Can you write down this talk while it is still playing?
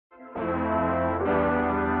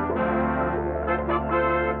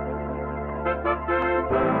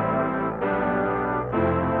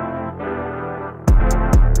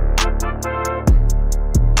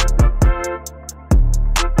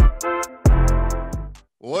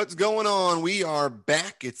What's going on? We are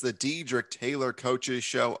back. It's the Dedrique Taylor Coaches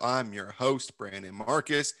Show. I'm your host, Brandon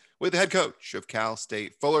Marcus, with the head coach of Cal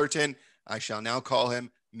State Fullerton. I shall now call him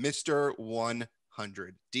Mr.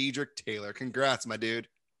 100. Dedrique Taylor. Congrats, my dude.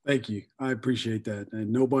 Thank you. I appreciate that. And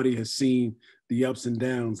nobody has seen the ups and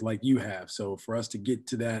downs like you have. So for us to get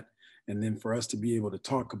to that, and then for us to be able to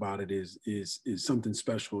talk about it is something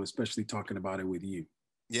special, especially talking about it with you.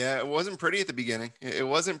 Yeah, it wasn't pretty at the beginning. It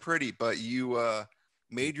wasn't pretty, but you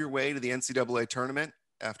made your way to the NCAA tournament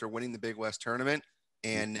after winning the Big West tournament,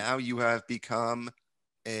 and now you have become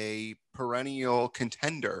a perennial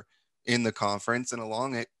contender in the conference, and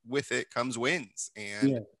with it comes wins.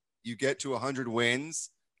 And you get to 100 wins,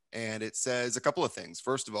 and it says a couple of things.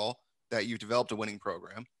 First of all, that you've developed a winning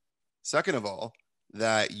program. Second of all,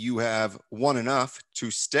 that you have won enough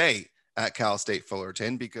to stay at Cal State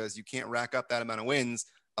Fullerton, because you can't rack up that amount of wins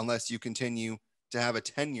unless you continue to have a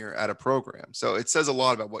tenure at a program. So it says a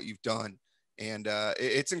lot about what you've done, and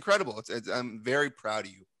it's incredible. I'm very proud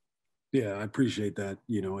of you. Yeah, I appreciate that.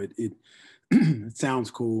 It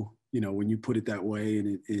sounds cool, when you put it that way,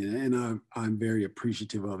 and I'm very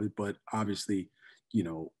appreciative of it. But obviously,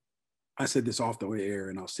 I said this off the air,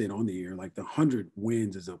 and I'll say it on the air. Like, the 100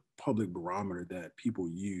 wins is a public barometer that people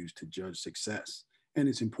use to judge success, and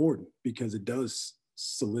it's important because it does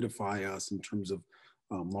solidify us in terms of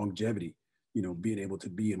longevity. Being able to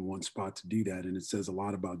be in one spot to do that. And it says a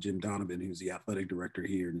lot about Jim Donovan, who's the athletic director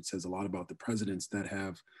here. And it says a lot about the presidents that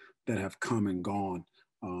have come and gone.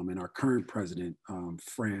 And our current president,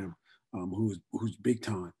 Fram, who's big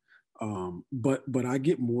time. But I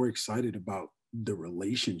get more excited about the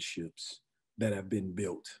relationships that have been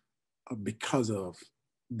built because of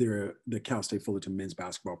the Cal State Fullerton men's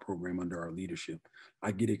basketball program under our leadership.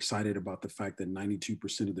 I get excited about the fact that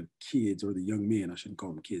 92% of the kids, or the young men, I shouldn't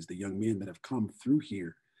call them kids, the young men that have come through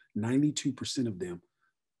here, 92% of them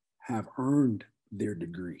have earned their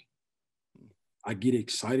degree. I get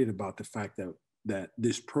excited about the fact that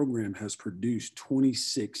this program has produced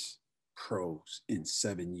 26 pros in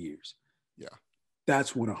 7 years. Yeah.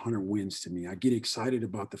 That's what 100 wins to me. I get excited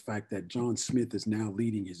about the fact that John Smith is now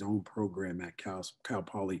leading his own program at Cal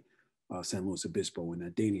Poly San Luis Obispo, and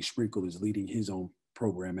that Danny Sprinkle is leading his own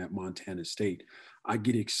program at Montana State. I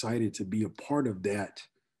get excited to be a part of that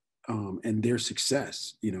and their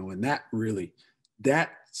success, and that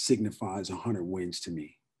signifies 100 wins to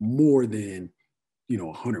me more than,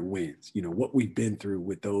 100 wins. What we've been through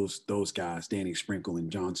with those guys, Danny Sprinkle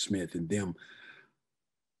and John Smith, and them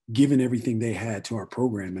giving everything they had to our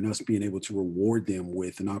program, and us being able to reward them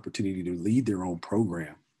with an opportunity to lead their own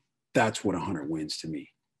program. That's what 100 wins to me.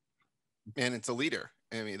 Man, it's a leader.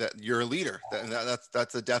 I mean, that you're a leader.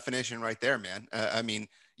 That's a definition right there, man.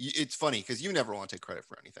 It's funny because you never want to take credit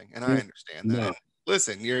for anything, and I understand that. No.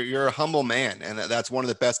 Listen, you're a humble man, and that's one of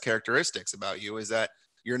the best characteristics about you, is that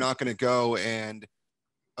you're not going to go and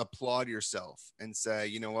applaud yourself and say,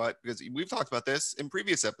 you know what, because we've talked about this in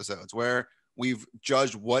previous episodes where we've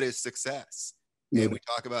judged what is success. And we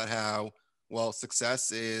talk about how, well,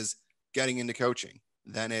 success is getting into coaching.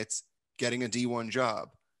 Then it's getting a D1 job.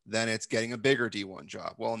 Then it's getting a bigger D1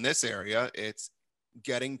 job. Well, in this area, it's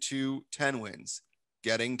getting to 10 wins,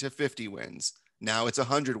 getting to 50 wins. Now it's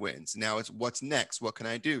 100 wins. Now it's what's next? What can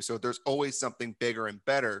I do? So there's always something bigger and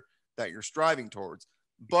better that you're striving towards,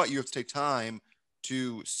 but you have to take time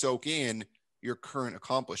to soak in your current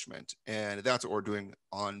accomplishment. And that's what we're doing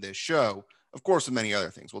on this show. Of course, with many other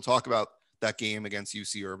things. We'll talk about that game against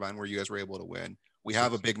UC Irvine where you guys were able to win. We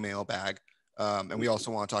have a big mailbag. And we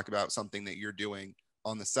also want to talk about something that you're doing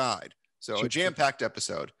on the side. So a jam-packed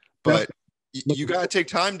episode. But you got to take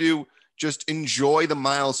time to just enjoy the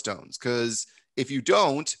milestones, because if you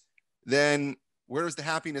don't, then where does the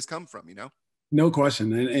happiness come from, No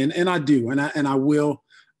question. And I do. And I will.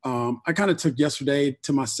 I kind of took yesterday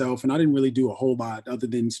to myself, and I didn't really do a whole lot other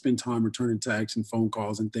than spend time returning texts and phone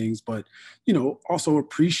calls and things, but, also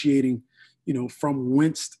appreciating, from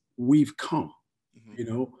whence we've come,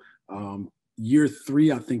 year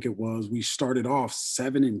 3, I think it was, we started off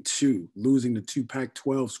 7-2, losing to 2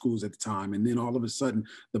 Pac-12 schools at the time. And then all of a sudden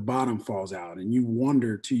the bottom falls out, and you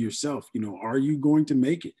wonder to yourself, are you going to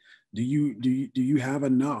make it? Do you have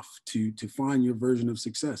enough to find your version of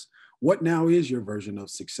success? What now is your version of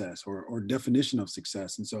success or definition of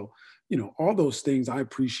success? And so, all those things, I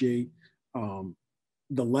appreciate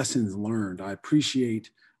the lessons learned. I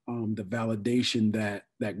appreciate the validation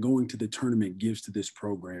that going to the tournament gives to this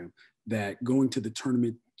program, that going to the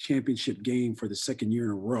tournament championship game for the second year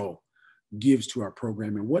in a row gives to our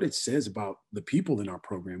program, and what it says about the people in our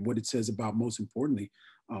program, what it says about, most importantly,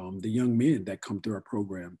 the young men that come through our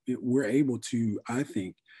program. We're able to, I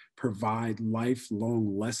think, provide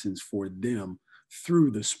lifelong lessons for them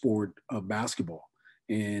through the sport of basketball.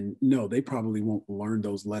 And no, they probably won't learn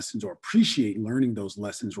those lessons or appreciate learning those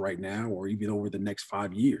lessons right now or even over the next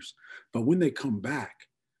 5 years. But when they come back,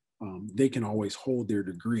 they can always hold their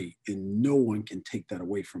degree and no one can take that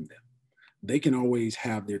away from them. They can always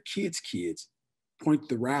have their kids' point to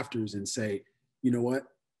the rafters and say, you know what?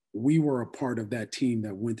 We were a part of that team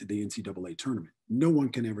that went to the NCAA tournament. No one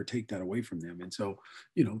can ever take that away from them. And so,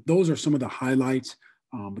 those are some of the highlights,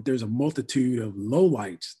 but there's a multitude of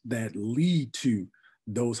lowlights that lead to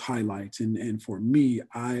those highlights. And for me,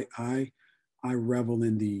 I revel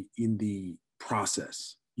in the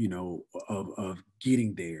process, of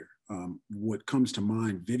getting there. What comes to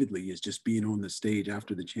mind vividly is just being on the stage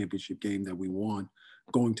after the championship game that we won,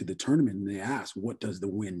 going to the tournament, and they asked, what does the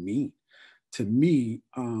win mean? To me,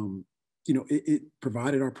 it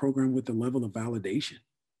provided our program with a level of validation.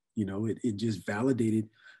 It just validated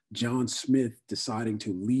John Smith deciding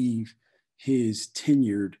to leave his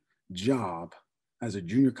tenured job as a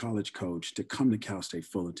junior college coach to come to Cal State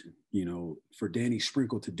Fullerton, for Danny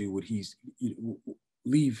Sprinkle to do what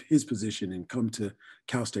leave his position and come to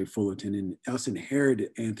Cal State Fullerton, and us inherited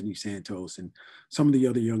Anthony Santos and some of the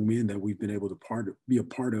other young men that we've been able to be a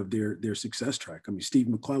part of their success track. I mean, Steve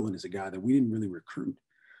McClellan is a guy that we didn't really recruit.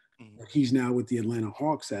 Mm-hmm. He's now with the Atlanta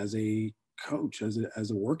Hawks as a coach, as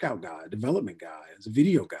a workout guy, a development guy, as a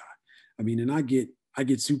video guy. I mean, and I get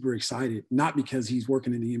super excited, not because he's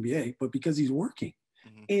working in the NBA, but because he's working,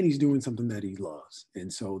 mm-hmm. and he's doing something that he loves.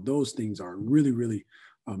 And so those things are really, really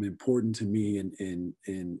important to me.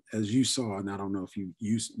 And as you saw, and I don't know if you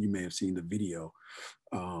may have seen the video,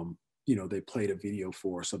 they played a video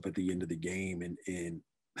for us up at the end of the game. And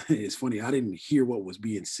it's funny, I didn't hear what was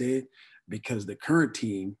being said because the current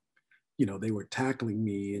team, they were tackling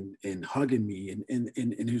me and hugging me. And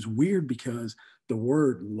it was weird because the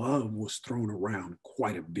word love was thrown around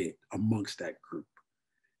quite a bit amongst that group.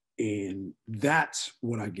 And that's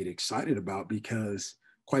what I get excited about because,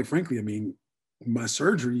 quite frankly, I mean, my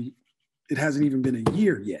surgery, it hasn't even been a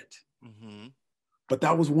year yet. Mm-hmm. But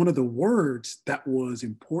that was one of the words that was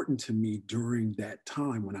important to me during that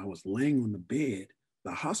time when I was laying on the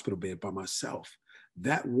hospital bed by myself.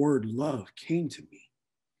 That word love came to me.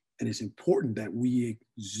 And it's important that we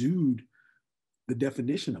exude the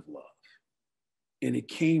definition of love. And it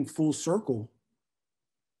came full circle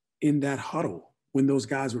in that huddle when those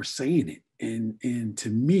guys were saying it. And to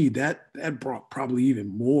me, that brought probably even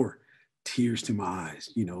more tears to my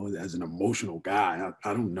eyes, as an emotional guy.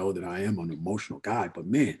 I don't know that I am an emotional guy, but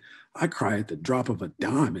man, I cry at the drop of a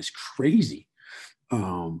dime. It's crazy.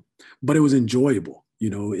 But it was enjoyable.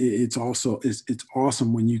 It's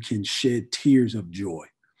awesome when you can shed tears of joy,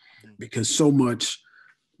 because so much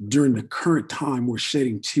during the current time, we're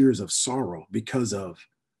shedding tears of sorrow because of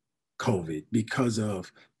COVID, because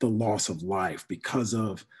of the loss of life, because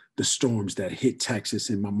of the storms that hit Texas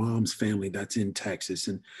and my mom's family that's in Texas.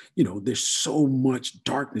 And, there's so much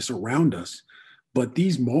darkness around us. But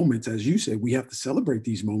these moments, as you said, we have to celebrate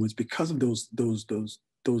these moments because of those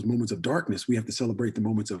moments of darkness. We have to celebrate the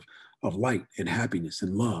moments of light and happiness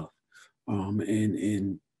and love.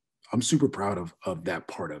 And I'm super proud of that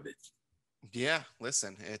part of it. Yeah,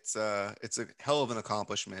 listen, it's a hell of an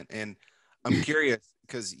accomplishment. And I'm curious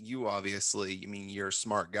because you obviously, you're a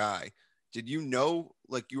smart guy. Did you know,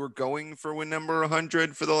 you were going for win number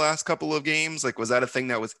 100 for the last couple of games? Was that a thing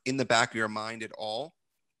that was in the back of your mind at all?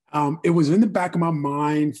 It was in the back of my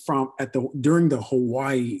mind during the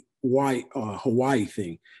Hawaii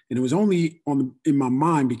thing, and it was only in my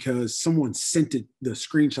mind because someone sent the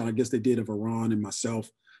screenshot. I guess they did, of Iran and myself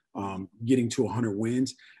getting to 100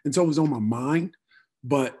 wins, and so it was on my mind.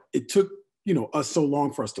 But it took us so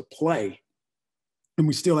long for us to play. And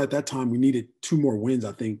we still, at that time, we needed 2 more wins,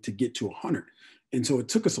 I think, to get to 100. And so it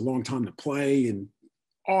took us a long time to play and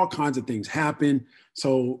all kinds of things happened.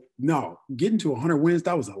 So no, getting to 100 wins,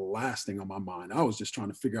 that was the last thing on my mind. I was just trying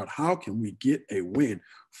to figure out how can we get a win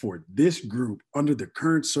for this group under the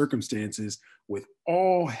current circumstances with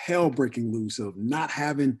all hell breaking loose of not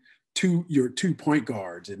having your 2 point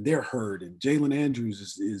guards and they're hurt. And Jalen Andrews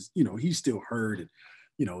is he's still hurt. And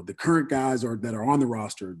the current guys that are on the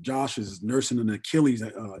roster, Josh is nursing an Achilles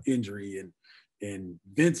injury, and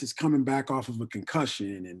Vince is coming back off of a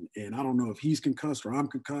concussion, and I don't know if he's concussed or I'm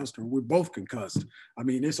concussed or we're both concussed.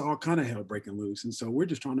 It's all kind of hell breaking loose, and so we're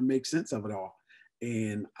just trying to make sense of it all.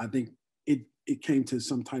 And I think it came to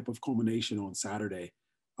some type of culmination on Saturday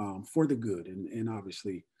for the good, and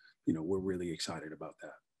obviously, we're really excited about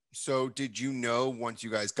that. So did you know once you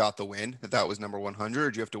guys got the win that was number 100, or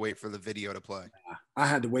did you have to wait for the video to play? I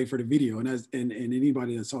had to wait for the video, and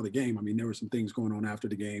anybody that saw the game, I mean, there were some things going on after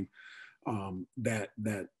the game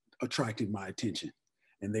that attracted my attention,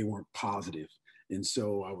 and they weren't positive. And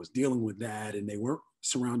so I was dealing with that, and they weren't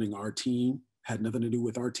surrounding our team. Had nothing to do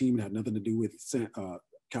with our team. It had nothing to do with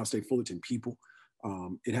Cal State Fullerton people.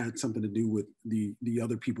 It had something to do with the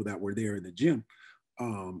other people that were there in the gym,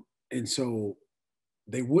 and so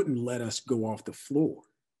they wouldn't let us go off the floor.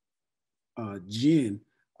 Jen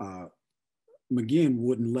McGinn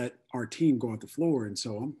wouldn't let our team go off the floor, and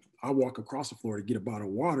so I walk across the floor to get a bottle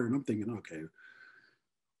of water, and I'm thinking, okay,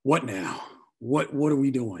 what now? What are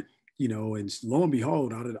we doing? You know, and lo and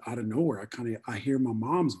behold, out of nowhere, I hear my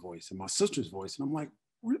mom's voice and my sister's voice, and I'm like,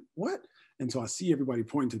 what? And so I see everybody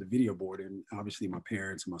pointing to the video board, and obviously my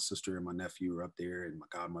parents and my sister and my nephew are up there, and my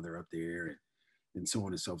godmother up there, and so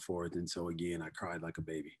on and so forth. And so again, I cried like a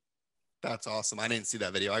baby. That's awesome. I didn't see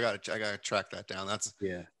that video. I gotta track that down.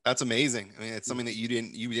 Yeah, that's amazing. I mean, it's something that you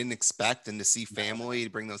didn't expect, and to see family to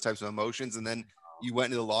bring those types of emotions, and then you went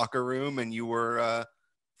into the locker room and you were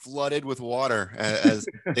flooded with water as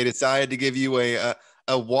they decided to give you a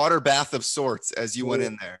water bath of sorts as you went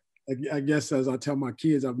in there. I guess, as I tell my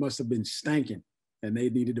kids, I must have been stanking, and they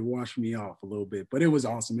needed to wash me off a little bit. But it was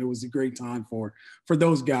awesome. It was a great time for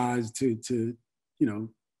those guys to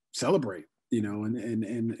celebrate.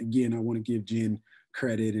 And again, I want to give Jen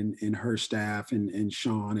credit and her staff and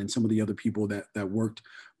Sean and some of the other people that worked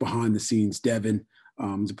behind the scenes. Devin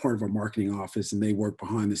is a part of our marketing office, and they work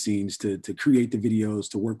behind the scenes to create the videos,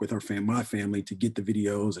 to work with my family to get the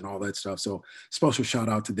videos and all that stuff. So special shout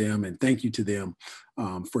out to them, and thank you to them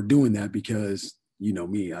for doing that, because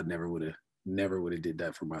me, I never would have did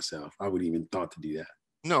that for myself. I wouldn't even thought to do that.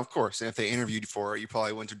 No, of course. And if they interviewed for it, you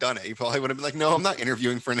probably wouldn't have done it. You probably would have been like, no, I'm not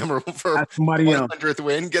interviewing for somebody 100th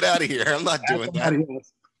win. Get out of here. I'm not doing that.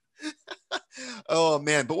 Oh,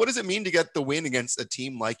 man. But what does it mean to get the win against a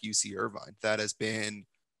team like UC Irvine that has been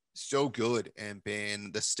so good and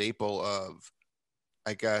been the staple of,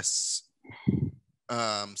 I guess,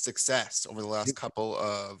 success over the last couple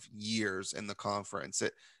of years in the conference?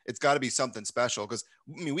 It's got to be something special, because,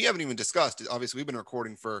 I mean, we haven't even discussed it. Obviously, we've been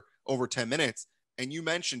recording for over 10 minutes. And you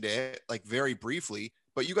mentioned it like very briefly,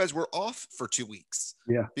 but you guys were off for 2 weeks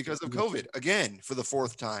because of COVID, again, for the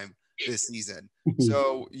 4th time this season.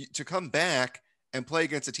 So to come back and play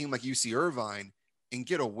against a team like UC Irvine and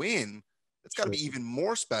get a win, it's got to be even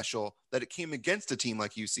more special that it came against a team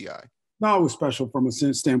like UCI. No, it was special from a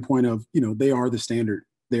standpoint of, they are the standard.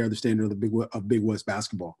 They are the standard of Big West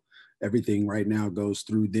basketball. Everything right now goes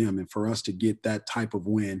through them. And for us to get that type of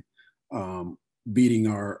win, beating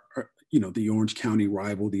our the Orange County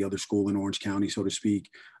rival, the other school in Orange County, so to speak,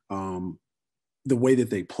 the way that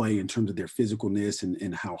they play in terms of their physicalness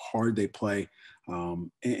and how hard they play.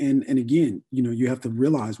 And again, you have to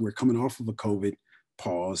realize we're coming off of a COVID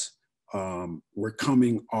pause. We're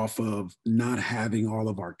coming off of not having all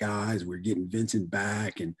of our guys. We're getting Vincent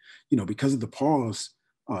back. And, because of the pause,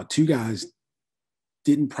 2 guys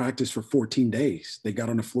didn't practice for 14 days. They got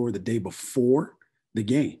on the floor the day before the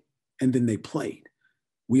game, and then they played.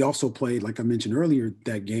 We also played, like I mentioned earlier,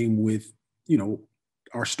 that game with,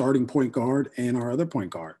 our starting point guard and our other point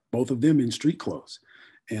guard, both of them in street clothes.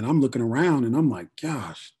 And I'm looking around and I'm like,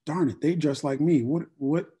 gosh, darn it, they dress like me.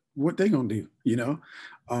 What they gonna do,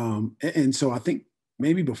 And so I think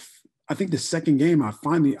I think the second game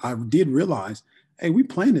I did realize, hey, we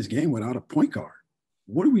playing this game without a point guard.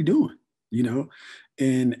 What are we doing?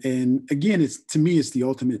 And again, to me, it's the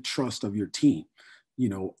ultimate trust of your team.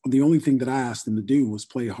 The only thing that I asked them to do was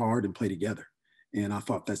play hard and play together. And I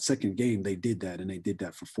thought that second game, they did that, and they did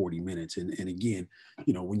that for 40 minutes. And again,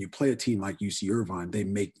 when you play a team like UC Irvine,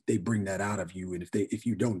 they bring that out of you. And if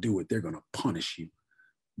you don't do it, they're going to punish you.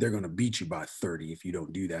 They're going to beat you by 30 if you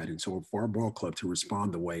don't do that. And so for our ball club to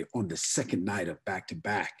respond the way on the second night of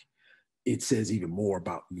back-to-back, it says even more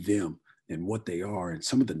about them and what they are. And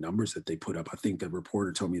some of the numbers that they put up, I think the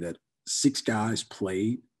reporter told me that 6 guys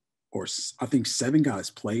played, or I think 7 guys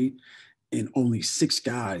played, and only 6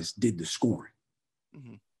 guys did the scoring.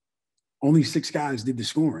 Mm-hmm. Only 6 guys did the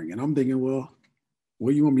scoring. And I'm thinking, well,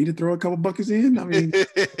 you want me to throw a couple buckets in? I mean,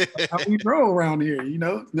 how we throw around here,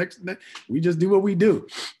 next we just do what we do.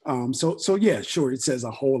 So yeah, sure. It says a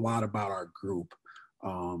whole lot about our group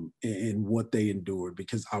and what they endured,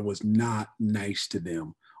 because I was not nice to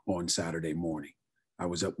them on Saturday morning. I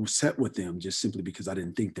was upset with them just simply because I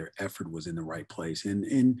didn't think their effort was in the right place.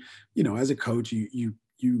 And as a coach, you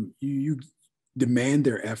demand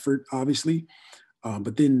their effort, obviously.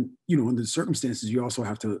 But then, under the circumstances, you also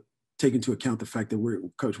have to take into account the fact that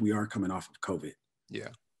we are coming off of COVID. Yeah.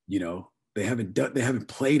 You know, they haven't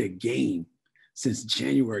played a game since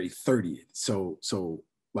January 30th. So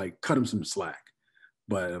like cut them some slack.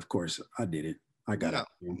 But of course, I did it. I got No,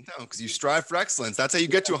 it. because you strive for excellence. That's how you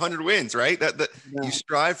get to 100 wins, right? That Yeah. you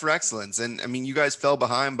strive for excellence. And I mean, you guys fell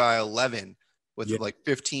behind by 11 with Yeah. like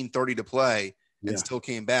 15:30 to play and Yeah. still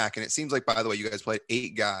came back. And it seems like, by the way, you guys played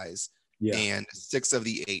 8 guys, Yeah. and 6 of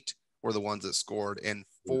the 8 were the ones that scored, and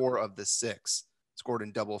 4 of the 6 scored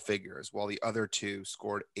in double figures, while the other 2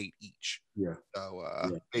 scored 8 each. Yeah. So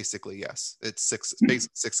Yeah. basically, yes, it's basically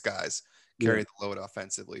 6 guys carry the load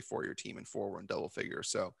offensively for your team, and 4 were in double figures.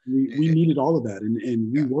 So we needed all of that.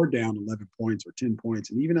 And we were down 11 points or 10 points.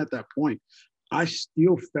 And even at that point, I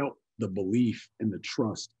still felt the belief and the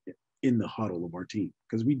trust in the huddle of our team,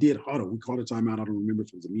 because we did huddle. We called a timeout. I don't remember if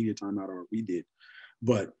it was a media timeout or we did,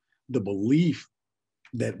 but the belief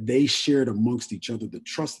that they shared amongst each other, the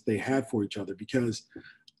trust that they had for each other, because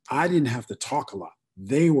I didn't have to talk a lot.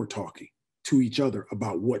 They were talking to each other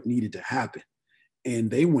about what needed to happen,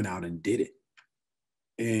 and they went out and did it.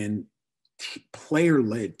 And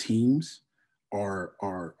player-led teams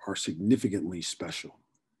are significantly special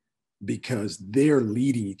because they're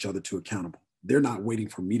leading each other to accountable. They're not waiting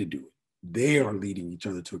for me to do it. They are leading each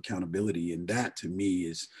other to accountability, and that to me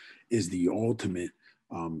is the ultimate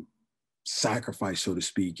sacrifice, so to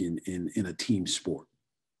speak, in a team sport.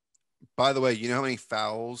 By the way, you know how many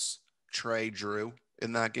fouls Trey drew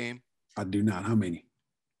in that game? I do not. How many?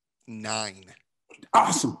 9.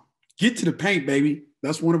 Awesome. Get to the paint, baby.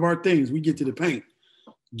 That's one of our things. We get to the paint.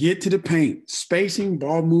 Get to the paint. Spacing,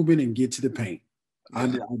 ball movement, and get to the paint. Yeah.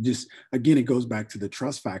 I just, again, it goes back to the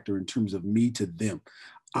trust factor in terms of me to them.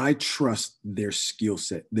 I trust their skill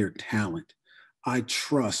set, their talent. I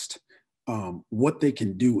trust what they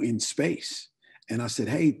can do in space. And I said,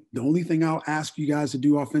 hey, the only thing I'll ask you guys to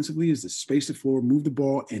do offensively is to space the floor, move the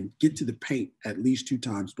ball, and get to the paint at least 2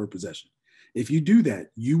 times per possession. If you do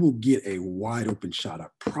that, you will get a wide open shot. I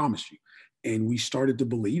promise you. And we started to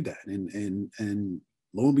believe that. And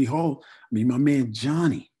lo and behold, I mean, my man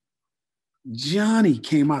Johnny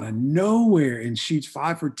came out of nowhere and shoots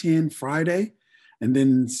 5 for 10 Friday. And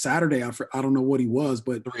then Saturday, I don't know what he was,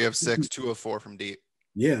 but 3 of 6, 2 of 4 from deep.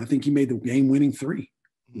 Yeah, I think he made the game-winning 3.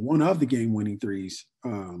 One of the game-winning 3s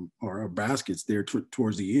or baskets there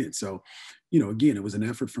towards the end. So, again, it was an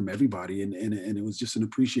effort from everybody, and it was just an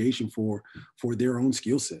appreciation for their own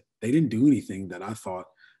skill set. They didn't do anything that I thought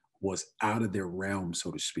was out of their realm,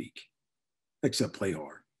 so to speak, except play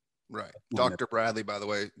hard. Right. Dr. Bradley, by the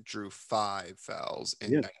way, drew 5 fouls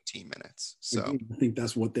in 19 minutes. So again, I think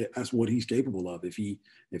that's what he's capable of. If he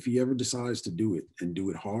ever decides to do it and do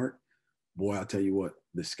it hard, boy, I'll tell you what,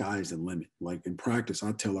 the sky's the limit. Like in practice,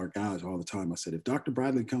 I tell our guys all the time, I said, if Dr.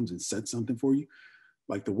 Bradley comes and sets something for you,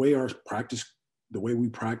 like the way we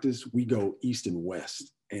practice, we go east and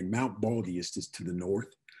west, and Mount Baldy is just to the north.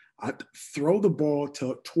 I throw the ball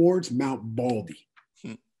towards Mount Baldy,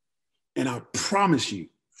 and I promise you,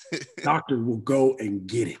 Doctor will go and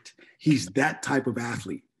get it. He's that type of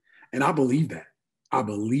athlete. And I believe that.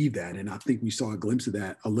 And I think we saw a glimpse of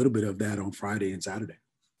that, a little bit of that on Friday and Saturday.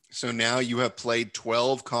 So now you have played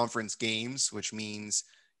 12 conference games, which means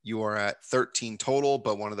you are at 13 total,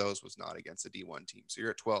 but one of those was not against a D1 team. So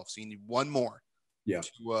you're at 12. So you need one more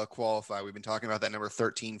to qualify. We've been talking about that number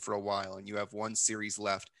 13 for a while, and you have 1 series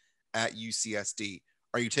left at UCSD.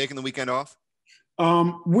 Are you taking the weekend off?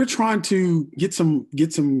 We're trying to get some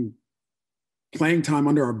playing time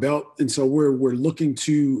under our belt. And so we're looking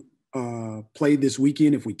to play this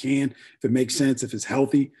weekend if we can, if it makes sense, if it's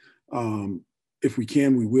healthy. If we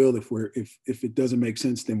can, we will. If it doesn't make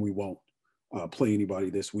sense, then we won't play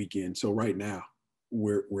anybody this weekend. So right now,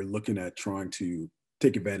 we're looking at trying to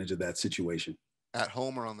take advantage of that situation. At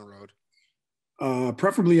home or on the road?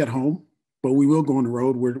 Preferably at home, but we will go on the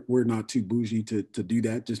road. We're not too bougie to do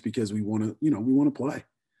that, just because we want to play.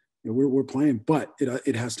 We're playing, but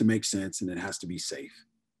it has to make sense and it has to be safe.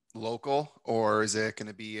 Local, or is it going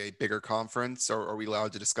to be a bigger conference, or are we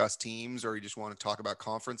allowed to discuss teams, or you just want to talk about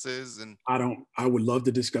conferences? And I would love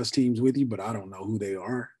to discuss teams with you, but I don't know who they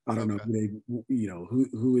are. I don't know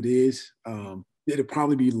who it is. It'll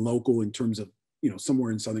probably be local in terms of,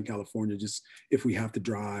 somewhere in Southern California, just if we have to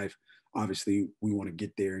drive. Obviously we want to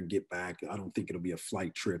get there and get back. I don't think it'll be a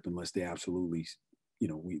flight trip unless they absolutely,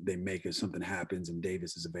 they make us, something happens and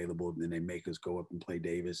Davis is available, and then they make us go up and play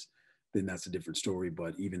Davis. Then that's a different story.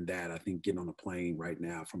 But even that, I think getting on a plane right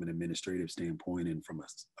now from an administrative standpoint and from a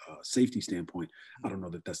safety standpoint, I don't know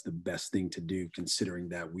that that's the best thing to do, considering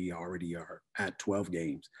that we already are at 12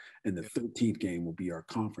 games and the 13th game will be our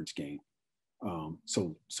conference game.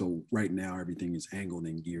 So right now everything is angled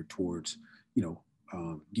and geared towards,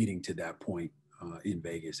 getting to that point in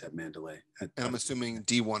Vegas at Mandalay. And I'm assuming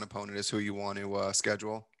D1 opponent is who you want to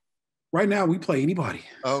schedule. Right now, we play anybody.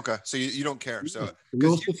 Oh, okay, so you don't care. So the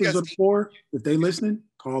Little Sisters of the Poor, if they listening,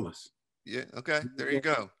 call us. Yeah. Okay. There you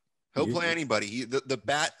go. He'll play anybody. The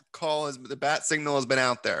bat signal has been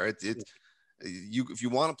out there. It's if you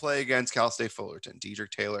want to play against Cal State Fullerton,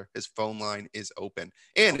 Dedrique Taylor, his phone line is open.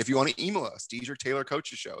 And if you want to email us, Dedrique Taylor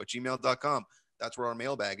Coaches Show at gmail.com. That's where our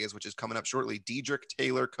mailbag is, which is coming up shortly. Dedrique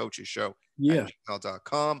Taylor Coaches Show at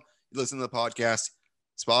gmail.com. You listen to the podcast,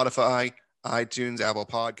 Spotify, iTunes, Apple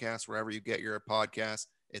Podcasts, wherever you get your podcasts,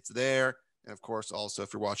 it's there. And of course, also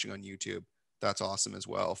if you're watching on YouTube, that's awesome as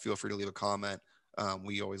well. Feel free to leave a comment.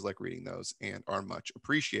 We always like reading those and are much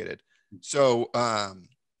appreciated. So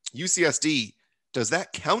UCSD, does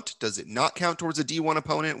that count? Does it not count towards a D1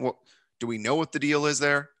 opponent? What do we know what the deal is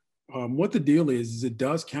there? What the deal is it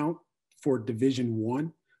does count for Division I,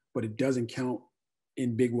 but it doesn't count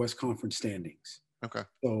in Big West Conference standings. Okay.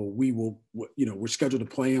 So we will, we're scheduled to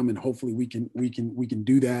play them, and hopefully we can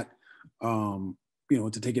do that. To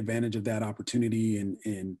take advantage of that opportunity,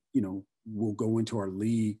 and we'll go into our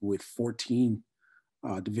league with 14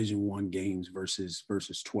 Division I games versus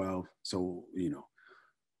 12. So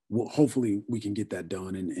hopefully we can get that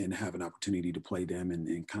done and have an opportunity to play them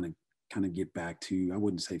and kind of get back to, I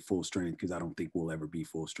wouldn't say full strength, because I don't think we'll ever be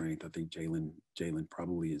full strength. I think Jalen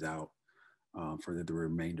probably is out for the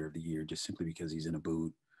remainder of the year, just simply because he's in a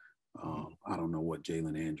boot. I don't know what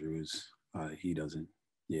Jalen Andrews, he don't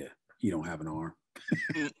have an arm.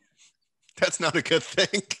 That's not a good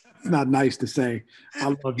thing. It's not nice to say.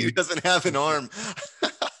 I love you. He doesn't have an arm.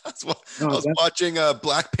 I was watching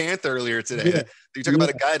Black Panther earlier today. Yeah. You talk about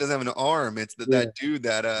a guy that doesn't have an arm. It's that dude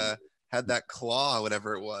that had that claw,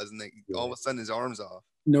 whatever it was, and all of a sudden his arm's off.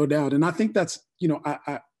 No doubt. And I think that's,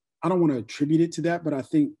 I don't want to attribute it to that, but I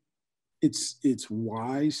think it's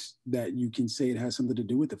wise that you can say it has something to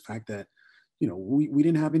do with the fact that, we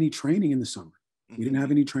didn't have any training in the summer. Mm-hmm. We didn't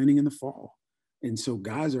have any training in the fall. And so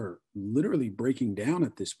guys are literally breaking down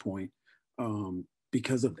at this point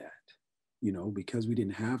because of that, because we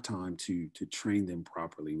didn't have time to train them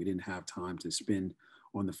properly. We didn't have time to spend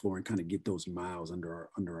on the floor and kind of get those miles under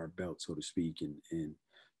our belt, so to speak, and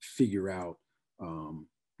figure out, who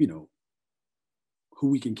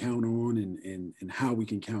we can count on and how we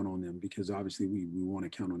can count on them, because obviously we want to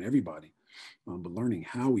count on everybody. But learning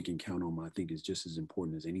how we can count on them, I think, is just as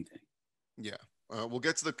important as anything. Yeah. We'll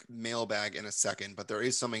get to the mailbag in a second, but there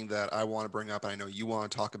is something that I want to bring up, and I know you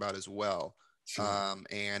want to talk about as well. Sure.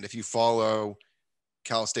 And if you follow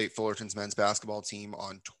Cal State Fullerton's men's basketball team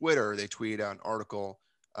on Twitter, they tweeted out an article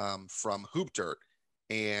from Hoop Dirt,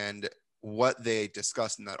 and what they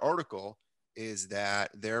discussed in that article is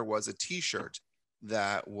that there was a T-shirt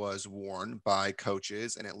that was worn by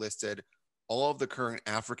coaches, and it listed all of the current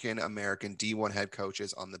African American D1 head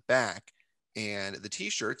coaches on the back, and the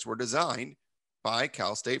T-shirts were designed by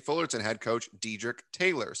Cal State Fullerton head coach Dedrique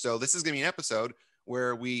Taylor. So this is going to be an episode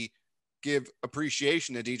where we give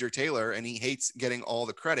appreciation to Dedrique Taylor, and he hates getting all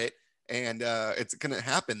the credit, and it's going to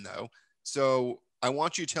happen though. So I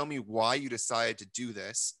want you to tell me why you decided to do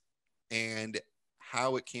this and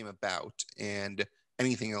how it came about, and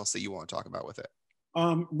anything else that you want to talk about with it.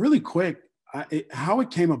 Really quick, how it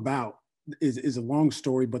came about is a long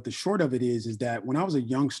story, but the short of it is that when I was a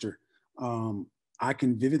youngster, I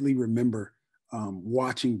can vividly remember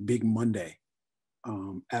watching Big Monday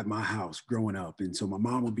at my house growing up. And so my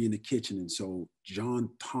mom would be in the kitchen, and so John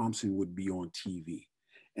Thompson would be on TV.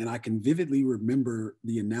 And I can vividly remember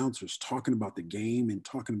the announcers talking about the game and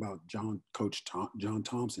talking about Coach John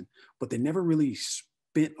Thompson, but they never really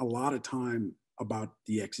spent a lot of time about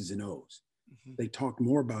the X's and O's. Mm-hmm. They talked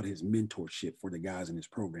more about his mentorship for the guys in his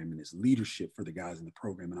program and his leadership for the guys in the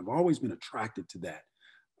program. And I've always been attracted to that.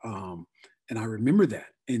 And I remember that.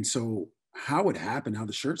 And so how it happened, how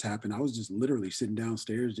the shirts happened, I was just literally sitting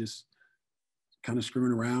downstairs, just kind of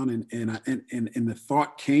screwing around. And the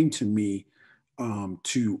thought came to me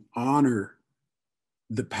to honor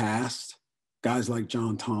the past, guys like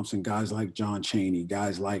John Thompson, guys like John Chaney,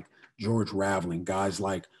 guys like George Raveling, guys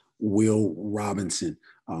like Will Robinson,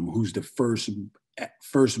 who's the first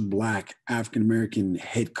Black African-American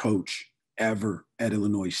head coach ever at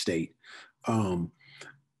Illinois State. To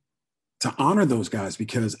honor those guys,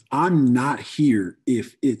 because I'm not here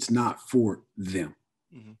if it's not for them.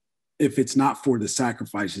 Mm-hmm. If it's not for the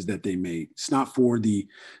sacrifices that they made. It's not for the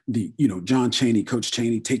John Chaney, Coach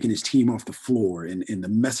Chaney taking his team off the floor and the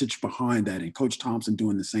message behind that, and Coach Thompson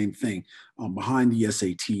doing the same thing behind the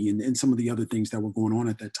SAT and some of the other things that were going on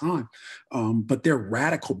at that time. But their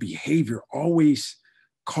radical behavior always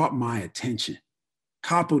caught my attention.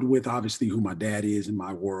 coupled with obviously who my dad is in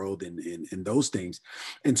my world and those things.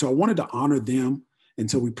 And so I wanted to honor them. And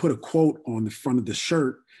so we put a quote on the front of the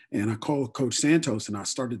shirt, and I called Coach Santos and I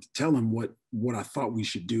started to tell him what I thought we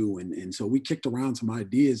should do. And so we kicked around some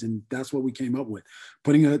ideas, and that's what we came up with,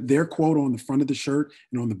 putting their quote on the front of the shirt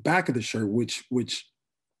and on the back of the shirt, which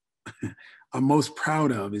I'm most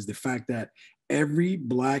proud of, is the fact that every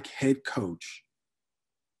Black head coach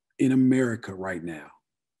in America right now,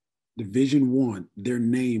 Division I, their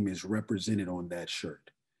name is represented on that shirt.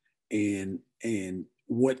 And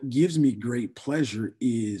what gives me great pleasure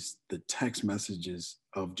is the text messages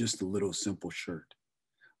of just a little simple shirt,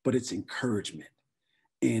 but it's encouragement,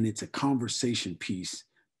 and it's a conversation piece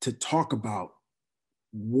to talk about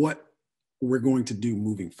what we're going to do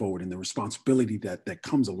moving forward and the responsibility that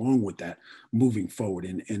comes along with that moving forward,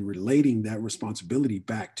 and relating that responsibility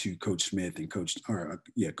back to Coach Smith and Coach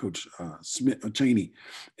Smith, Cheney,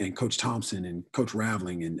 and Coach Thompson and Coach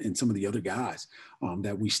Raveling and some of the other guys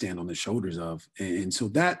that we stand on the shoulders of. And so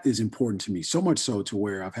that is important to me, so much so to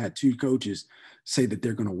where I've had two coaches say that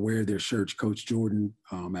they're going to wear their shirts, Coach Jordan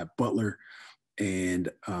at Butler and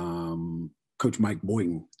Coach Mike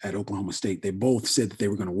Boynton at Oklahoma State. They both said that they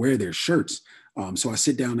were going to wear their shirts. So I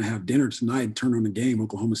sit down to have dinner tonight and turn on the game.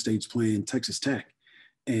 Oklahoma State's playing Texas Tech,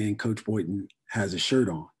 and Coach Boynton has a shirt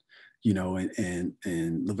on,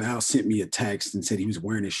 and Laval sent me a text and said he was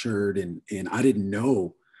wearing his shirt. And I didn't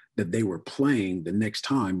know that they were playing the next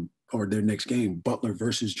time, or their next game, Butler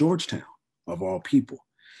versus Georgetown, of all people.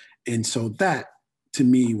 And so that to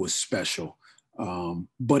me was special.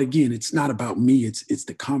 But again, it's not about me. It's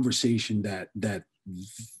the conversation that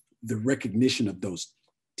the recognition of those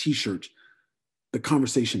T-shirts, the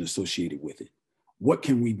conversation associated with it. What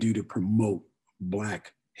can we do to promote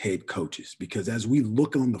Black head coaches? Because as we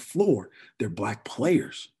look on the floor, they're Black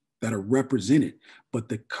players that are represented, but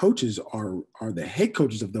the coaches are the head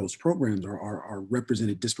coaches of those programs are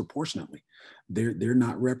represented disproportionately. They're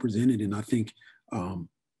not represented, and I think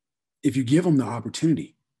if you give them the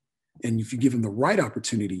opportunity, and if you give them the right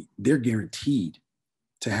opportunity, they're guaranteed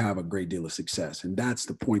to have a great deal of success. And that's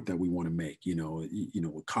the point that we want to make.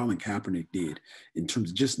 What Colin Kaepernick did in terms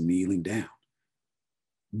of just kneeling down,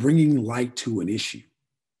 bringing light to an issue,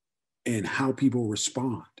 and how people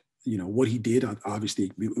respond. What he did,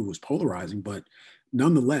 obviously it was polarizing, but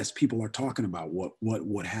nonetheless, people are talking about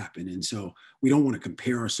what happened. And so we don't want to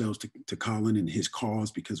compare ourselves to Colin and his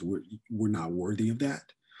cause, because we're not worthy of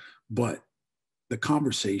that. But the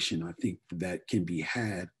conversation, I think, that can be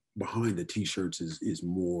had behind the T-shirts is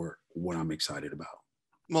more what I'm excited about.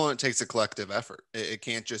 Well, it takes a collective effort. It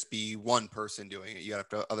can't just be one person doing it. You have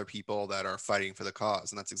to have other people that are fighting for the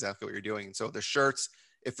cause, and that's exactly what you're doing. And so the shirts,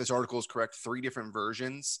 if this article is correct, 3 different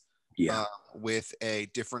versions, with a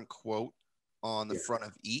different quote on the front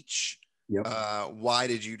of each. Yep. Why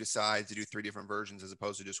did you decide to do 3 different versions as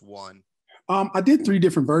opposed to just one? I did 3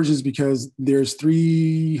 different versions because there's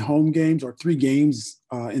 3 home games, or 3 games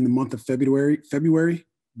in the month of February,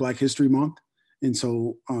 Black History Month. And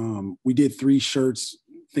so we did 3 shirts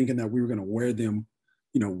thinking that we were going to wear them,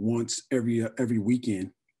 once every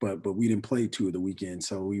weekend, but we didn't play 2 of the weekends.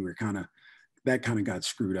 So we were that got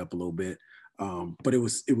screwed up a little bit. But it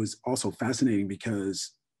was also fascinating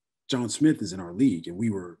because John Smith is in our league and we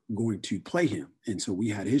were going to play him. And so we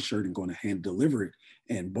had his shirt and going to hand deliver it.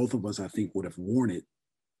 And both of us, I think, would have worn it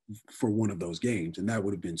for one of those games. And that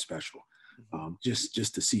would have been special.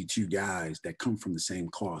 Just to see 2 guys that come from the same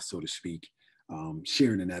cloth, so to speak,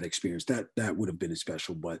 sharing in that experience, that would have been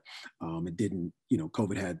special. But it didn't,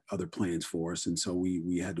 COVID had other plans for us. And so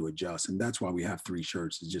we had to adjust. And that's why we have 3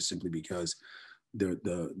 shirts, is just simply because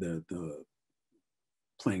the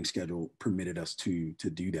playing schedule permitted us to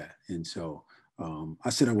do that. And so I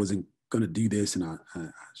said I wasn't going to do this, and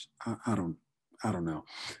I don't know.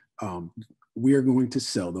 We are going to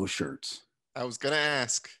sell those shirts. I was going to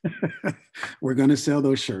ask. We're going to sell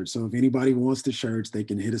those shirts. So if anybody wants the shirts, they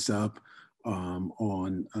can hit us up on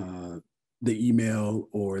the email,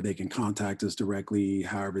 or they can contact us directly,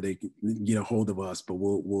 however they can get a hold of us. But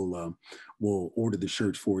we'll order the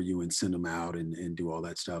shirts for you and send them out and do all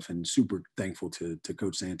that stuff. And super thankful to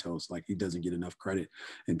Coach Santos. Like, he doesn't get enough credit.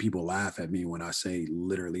 And people laugh at me when I say,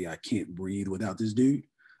 literally, I can't breathe without this dude.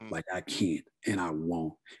 Like, I can't, and I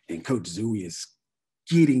won't. And Coach Zooey is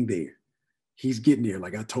getting there. He's getting there.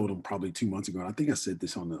 Like I told him probably 2 months ago. And I think I said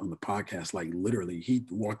this on the podcast. Like, literally, he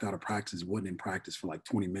walked out of practice, wasn't in practice for like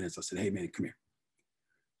 20 minutes. I said, "Hey man, come here.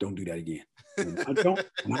 Don't do that again.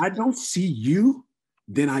 When I don't see you,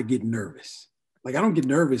 then I get nervous. Like, I don't get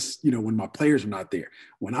nervous, when my players are not there.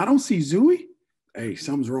 When I don't see Zooey, hey,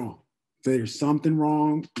 something's wrong. there's something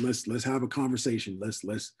wrong, let's have a conversation.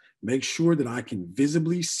 Let's make sure that I can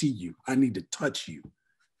visibly see you. I need to touch you.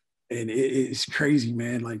 And it's crazy,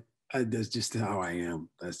 man. Like that's just how I am.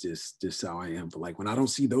 That's just how I am. But like when I don't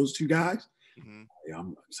see those two guys,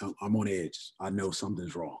 Mm-hmm. I'm on edge. I know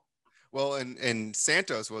something's wrong. Well, and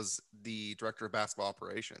Santos was the director of basketball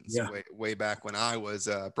operations Yeah. way back when I was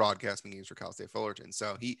broadcasting games for Cal State Fullerton.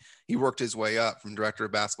 So he worked his way up from director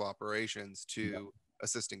of basketball operations to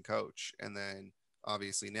assistant coach, and then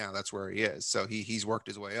obviously now that's where he is. So he's worked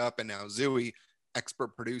his way up, and now Zooey,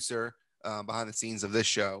 expert producer behind the scenes of this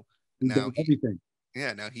show. Now everything.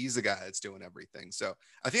 Yeah, now he's the guy that's doing everything. So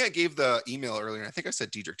I think I gave the email earlier. And I think I said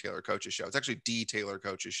Dedrique Taylor Coaches Show. It's actually D Taylor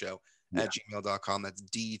Coaches Show at gmail.com. That's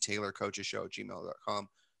D Taylor Coaches Show at gmail.com.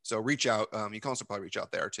 So reach out. You can also probably reach out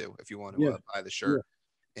there too if you want to buy the shirt,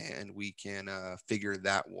 and we can figure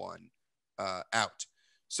that one out.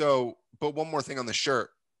 So, but one more thing on the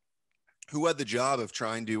shirt. Who had the job of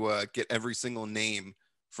trying to get every single name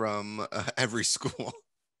from every school?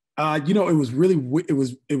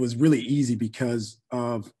 It was really easy because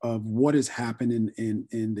of what has happened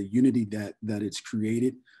in the unity that it's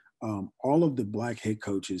created. All of the Black head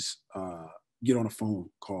coaches get on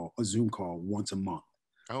a Zoom call once a month.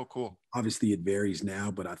 Oh, cool. Obviously, it varies now,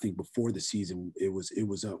 but I think before the season, it was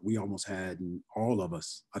we almost had all of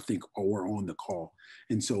us, I think, were on the call.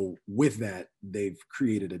 And so with that, they've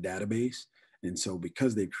created a database. And so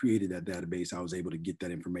because they created that database, I was able to get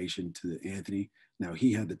that information to Anthony. Now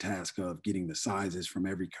he had the task of getting the sizes from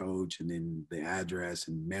every coach and then the address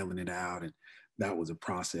and mailing it out. And that was a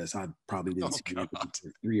process. I probably didn't see it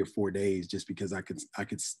for 3 or 4 days just because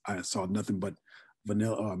I saw nothing but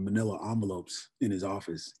manila envelopes in his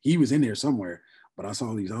office. He was in there somewhere, but I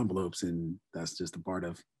saw these envelopes, and that's just a part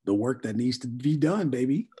of the work that needs to be done,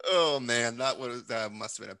 baby. Oh man, that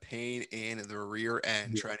must have been a pain in the rear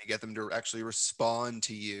end trying to get them to actually respond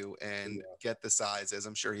to you and get the sizes.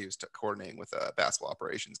 I'm sure he was coordinating with basketball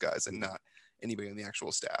operations guys and not anybody on the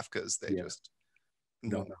actual staff because they just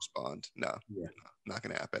won't respond. No, not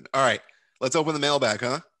gonna happen. All right, let's open the mailbag,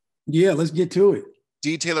 huh? Yeah, let's get to it.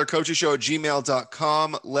 DTaylorCoachesShow at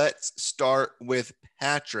gmail.com. Let's start with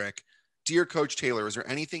Patrick. Dear Coach Taylor, is there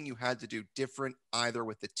anything you had to do different either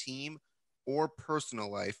with the team or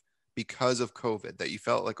personal life because of COVID that you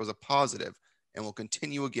felt like was a positive and will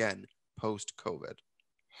continue again post-COVID?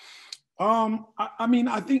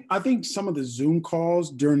 I think some of the Zoom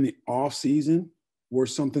calls during the off season were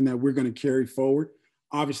something that we're going to carry forward.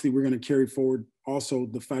 Obviously, we're going to carry forward also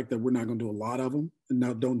the fact that we're not going to do a lot of them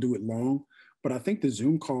and don't do it long. But I think the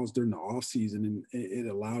Zoom calls during the off season, and it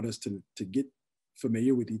allowed us to get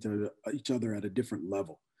familiar with each other at a different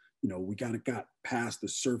level. We kind of got past the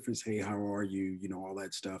surface. Hey, how are you? All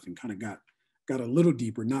that stuff, and kind of got a little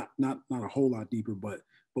deeper, not a whole lot deeper, but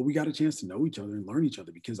we got a chance to know each other and learn each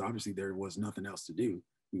other because obviously there was nothing else to do.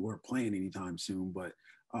 We weren't playing anytime soon, but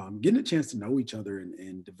getting a chance to know each other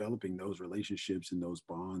and developing those relationships and those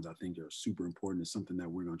bonds, I think are super important. It's something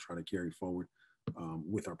that we're going to try to carry forward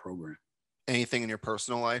with our program. Anything in your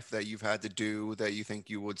personal life that you've had to do that you think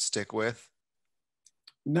you would stick with?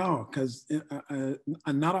 No, because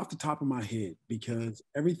I'm not off the top of my head, because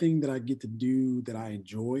everything that I get to do that I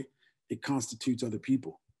enjoy, it constitutes other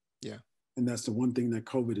people. Yeah. And that's the one thing that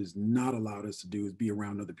COVID has not allowed us to do, is be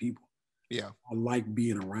around other people. Yeah. I like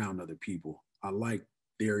being around other people. I like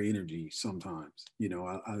their energy sometimes.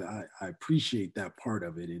 I appreciate that part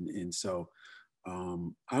of it. And so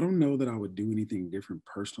I don't know that I would do anything different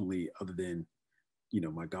personally other than,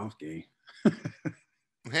 my golf game.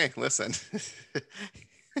 Hey, listen.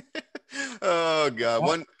 Oh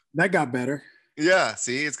God. That got better. Yeah.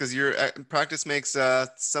 See, it's because your practice makes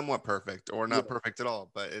somewhat perfect or not perfect at all,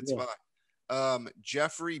 but it's fine.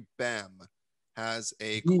 Jeffrey Bem has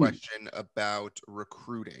a question about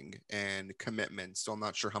recruiting and commitment. So I'm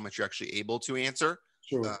not sure how much you're actually able to answer,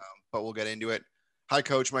 but we'll get into it. Hi,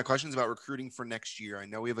 Coach. My question is about recruiting for next year. I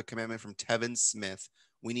know we have a commitment from Tevin Smith.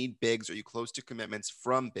 We need bigs. Are you close to commitments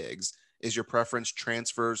from bigs? Is your preference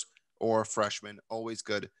transfers or freshmen? Always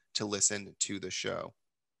good to listen to the show.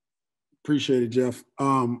 Appreciate it, Jeff.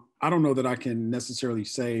 I don't know that I can necessarily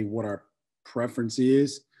say what our preference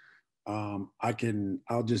is. I'll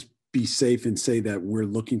just be safe and say that we're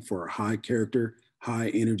looking for high character, high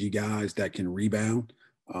energy guys that can rebound.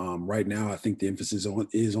 Right now, I think the emphasis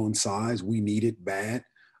is on size. We need it bad.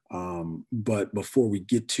 But before we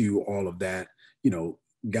get to all of that,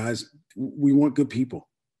 guys, we want good people.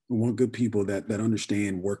 We want good people that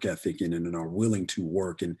understand work ethic and are willing to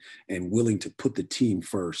work and willing to put the team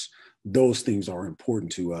first. Those things are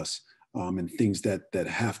important to us, and things that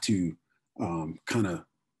have to kind of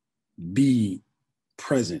be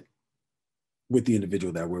present with the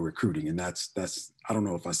individual that we're recruiting. And that's, I don't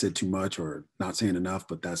know if I said too much or not saying enough,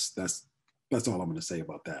 but that's all I'm going to say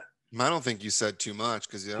about that. I don't think you said too much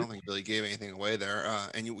because I don't think you really gave anything away there.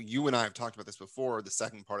 And you and I have talked about this before. The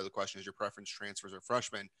second part of the question is your preference, transfers or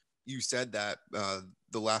freshmen. You said that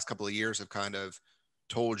the last couple of years have kind of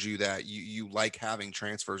told you that you like having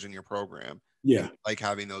transfers in your program. Yeah. Like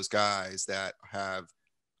having those guys that have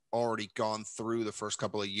already gone through the first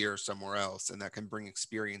couple of years somewhere else and that can bring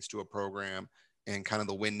experience to a program and kind of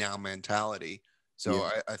the win now mentality. So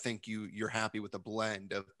Yeah. I think you're happy with the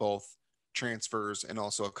blend of both transfers and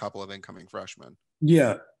also a couple of incoming freshmen.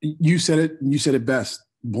 Yeah, you said it best.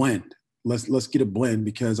 Blend. Let's get a blend,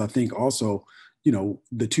 because I think also,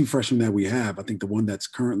 the two freshmen that we have, I think the one that's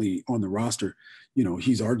currently on the roster,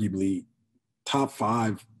 he's arguably top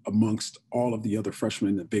 5 amongst all of the other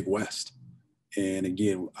freshmen in the Big West. And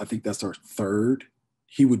again, I think that's our third.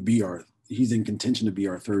 He's in contention to be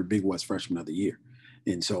our third Big West freshman of the year.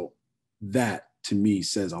 And so that to me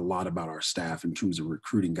says a lot about our staff in terms of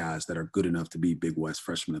recruiting guys that are good enough to be Big West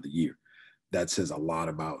freshman of the year. That says a lot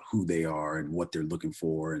about who they are and what they're looking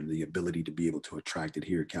for and the ability to be able to attract it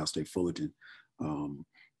here at Cal State Fullerton.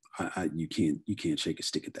 You can't shake a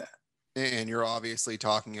stick at that. And you're obviously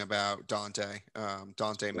talking about Dante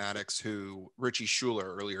Maddox, who Richie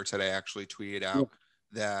Schuler earlier today actually tweeted out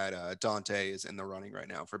that Dante is in the running right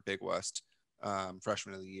now for Big West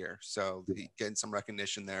freshman of the year. So getting some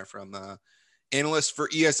recognition there from analyst for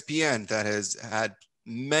ESPN that has had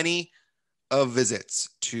many of visits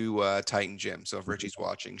to Titan Gym. So if Richie's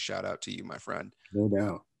watching, shout out to you, my friend. No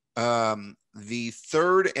doubt. The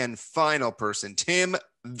third and final person, Tim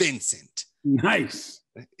Vincent. Nice.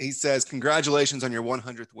 He says, congratulations on your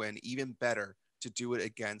 100th win. Even better to do it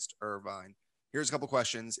against Irvine. Here's a couple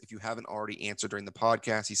questions if you haven't already answered during the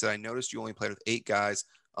podcast. He said, I noticed you only played with 8 guys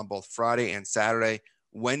on both Friday and Saturday.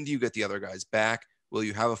 When do you get the other guys back? Will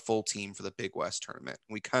you have a full team for the Big West tournament?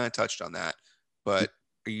 We kind of touched on that, but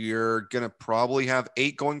you're going to probably have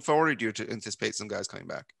 8 going forward, or do you anticipate some guys coming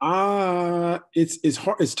back? It's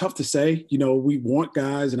hard. It's tough to say. We want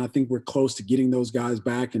guys, and I think we're close to getting those guys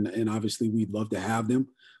back, and obviously we'd love to have them.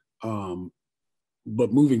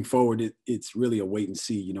 But moving forward, it's really a wait and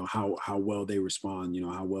see, how well they respond,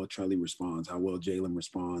 how well Charlie responds, how well Jalen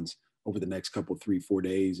responds over the next couple, 3-4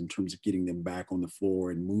 days in terms of getting them back on the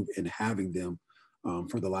floor and having them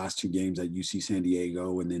for the last 2 games at UC San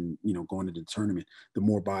Diego, and then, going to the tournament. The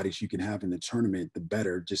more bodies you can have in the tournament, the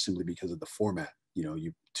better, just simply because of the format.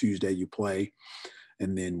 Tuesday you play,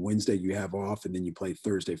 and then Wednesday you have off, and then you play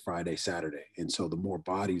Thursday, Friday, Saturday. And so the more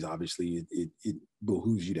bodies, obviously, it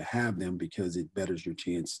behooves you to have them, because it betters your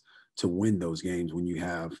chance to win those games when you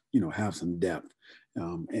have some depth.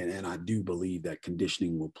 And I do believe that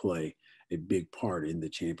conditioning will play a big part in the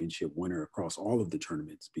championship winner across all of the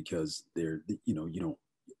tournaments, because they're, you don't,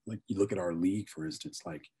 like, you look at our league, for instance,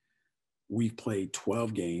 like we've played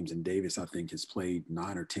 12 games, and Davis, I think, has played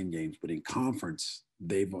 9 or 10 games, but in conference,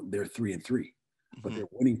 they're 3-3, but their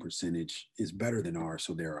winning percentage is better than ours.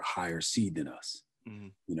 So they're a higher seed than us,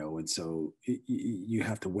 and so you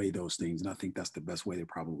have to weigh those things. And I think that's the best way to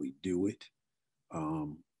probably do it.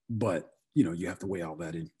 But you have to weigh all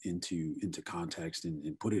that into context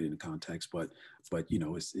and put it into context. But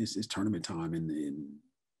it's tournament time, and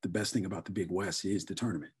the best thing about the Big West is the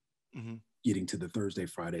tournament, getting to the Thursday,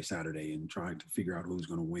 Friday, Saturday, and trying to figure out who's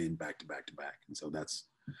going to win back to back to back. And so that's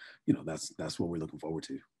what we're looking forward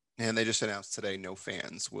to. And they just announced today no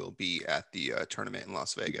fans will be at the tournament in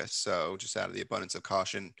Las Vegas. So just out of the abundance of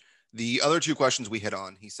caution. The other 2 questions we hit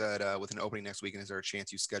on, he said, with an opening next weekend, is there a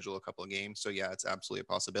chance you schedule a couple of games? So, yeah, it's absolutely a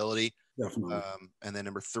possibility. Definitely. And then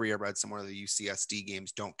number 3, I read somewhere the UCSD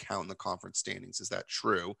games don't count in the conference standings. Is that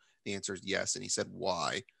true? The answer is yes. And he said,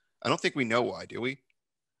 why? I don't think we know why, do we?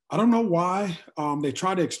 I don't know why. They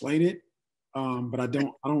try to explain it, but I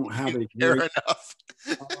don't have a great,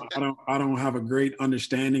 I don't have a great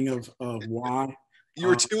understanding of why. You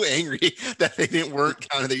were too angry that they weren't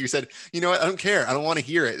counted, that you said, you know what, I don't care. I don't want to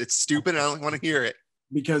hear it. It's stupid. I don't want to hear it.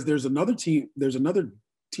 Because there's another team that's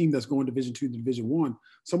going Division II to Division I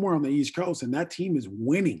somewhere on the East Coast, and that team is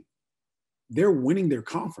winning. They're winning their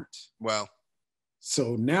conference. Wow.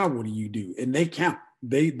 So now what do you do? And they count.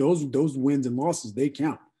 Those wins and losses, they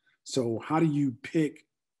count. So how do you pick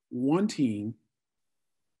one team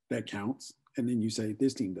that counts, and then you say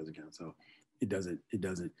this team doesn't count? So it doesn't.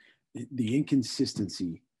 The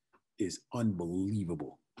inconsistency is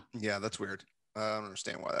unbelievable. Yeah, that's weird. I don't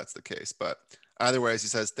understand why that's the case, but either way, as he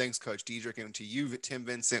says, thanks, Coach Dedrique, and to you, Tim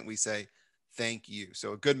Vincent, we say thank you.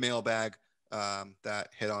 So a good mailbag that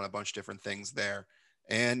hit on a bunch of different things there.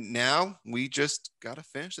 And now we just got to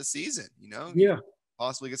finish the season, Yeah.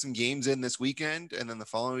 possibly get some games in this weekend, and then the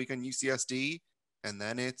following weekend UCSD, and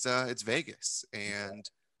then it's Vegas, and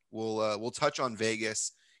we'll touch on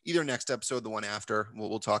Vegas either next episode, the one after.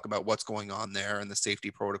 We'll talk about what's going on there and the safety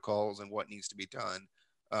protocols and what needs to be done.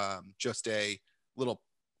 Just a little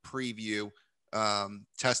preview.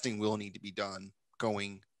 Testing will need to be done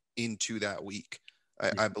going into that week.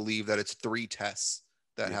 I believe that it's 3 tests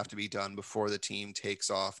that have to be done before the team takes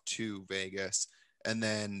off to Vegas. And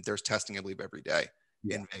then there's testing, I believe, every day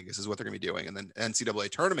in Vegas is what they're going to be doing. And then NCAA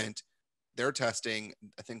tournament, they're testing,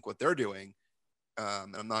 I think what they're doing.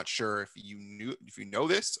 And I'm not sure if you know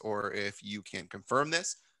this or if you can confirm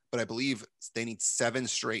this, but I believe they need 7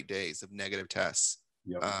 straight days of negative tests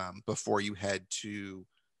before you head to,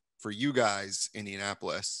 for you guys,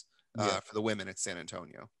 Indianapolis, for the women, it's San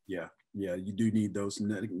Antonio. Yeah. You do need those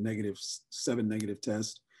 7 negative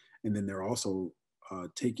tests. And then they're also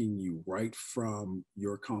taking you right from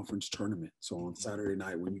your conference tournament. So on Saturday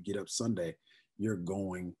night, when you get up Sunday, you're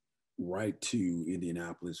going right to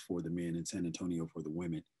Indianapolis for the men and San Antonio for the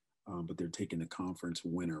women. But they're taking the conference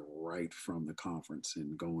winner right from the conference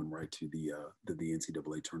and going right to the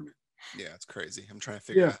NCAA tournament. Yeah, it's crazy. I'm trying to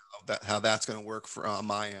figure out how that's going to work for on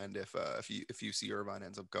my end. If UC Irvine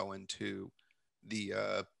ends up going to the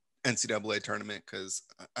NCAA tournament, because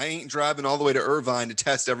I ain't driving all the way to Irvine to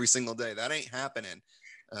test every single day. That ain't happening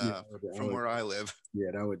from where I live.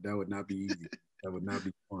 Yeah, that would not be easy. That would not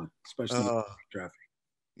be fun, especially traffic.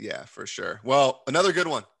 Yeah, for sure. Well, another good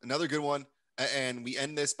one. And we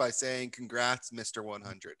end this by saying congrats, Mr.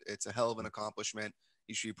 100. It's a hell of an accomplishment.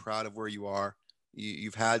 You should be proud of where you are.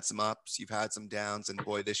 You've had some ups, you've had some downs, and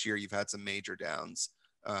boy, this year you've had some major downs.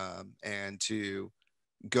 And to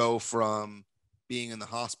go from being in the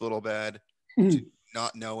hospital bed to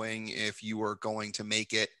not knowing if you were going to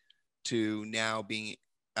make it to now being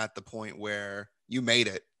at the point where you made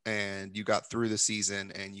it and you got through the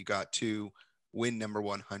season and you got to win number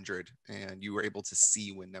 100 and you were able to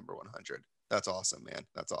see win number 100. That's awesome, man.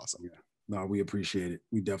 That's awesome. Yeah. No, we appreciate it.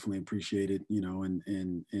 We definitely appreciate it,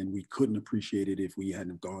 and we couldn't appreciate it if we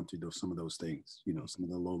hadn't gone through some of those things, some of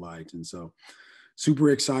the low lights. And so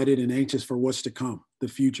super excited and anxious for what's to come, the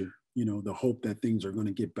future, the hope that things are going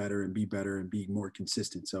to get better and be more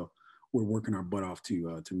consistent. So we're working our butt off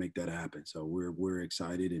to make that happen. So we're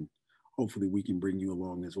excited, and hopefully we can bring you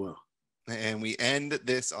along as well. And we end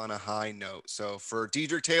this on a high note. So for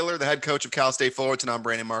Dedrique Taylor, the head coach of Cal State Fullerton, I'm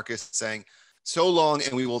Brandon Marcus saying so long,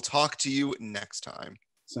 and we will talk to you next time.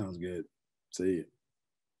 Sounds good. See you.